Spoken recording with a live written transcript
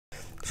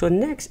So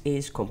next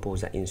is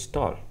Composer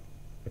install.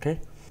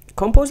 Okay,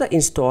 Composer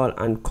install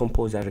and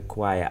Composer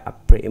require are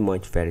pretty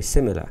much very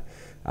similar,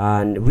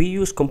 and we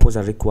used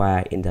Composer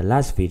require in the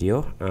last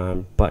video,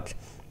 but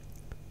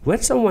when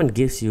someone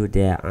gives you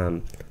their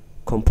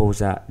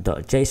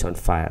composer.json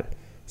file,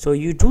 so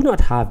you do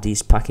not have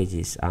these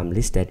packages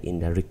listed in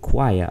the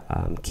require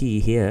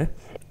key here.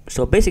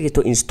 So basically,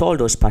 to install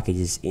those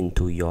packages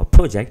into your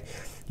project,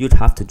 you'd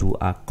have to do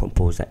a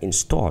Composer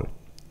install.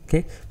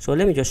 Okay, so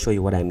let me just show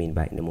you what I mean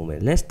by in a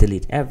moment. Let's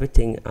delete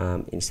everything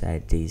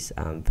inside this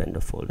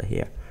vendor folder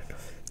here.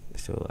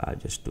 So I'll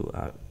just do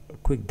a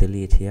quick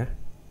delete here,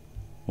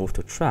 move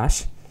to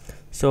trash.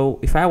 So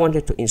if I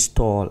wanted to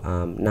install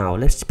now,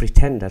 let's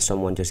pretend that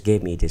someone just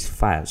gave me this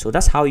file. So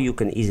that's how you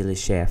can easily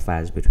share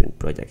files between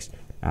projects,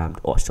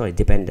 or sorry,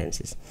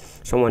 dependencies.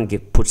 Someone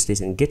puts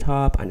this in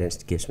GitHub and then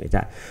gives me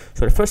that.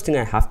 So the first thing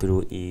I have to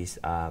do is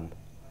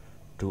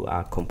do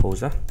a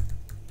Composer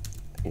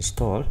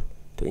install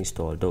to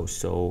install those.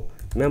 So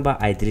remember,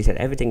 I deleted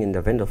everything in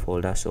the vendor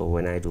folder, so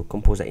when I do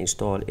Composer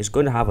install, it's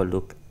going to have a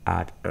look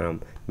at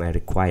my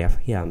require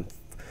here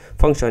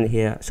function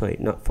here, sorry,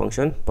 not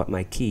function, but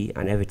my key,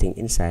 and everything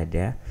inside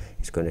there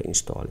is going to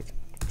install it.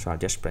 So I'll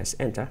just press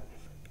enter,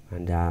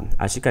 and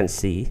as you can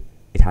see,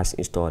 it has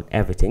installed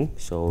everything.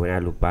 So when I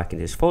look back in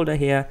this folder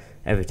here,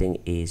 everything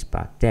is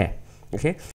back there. Okay,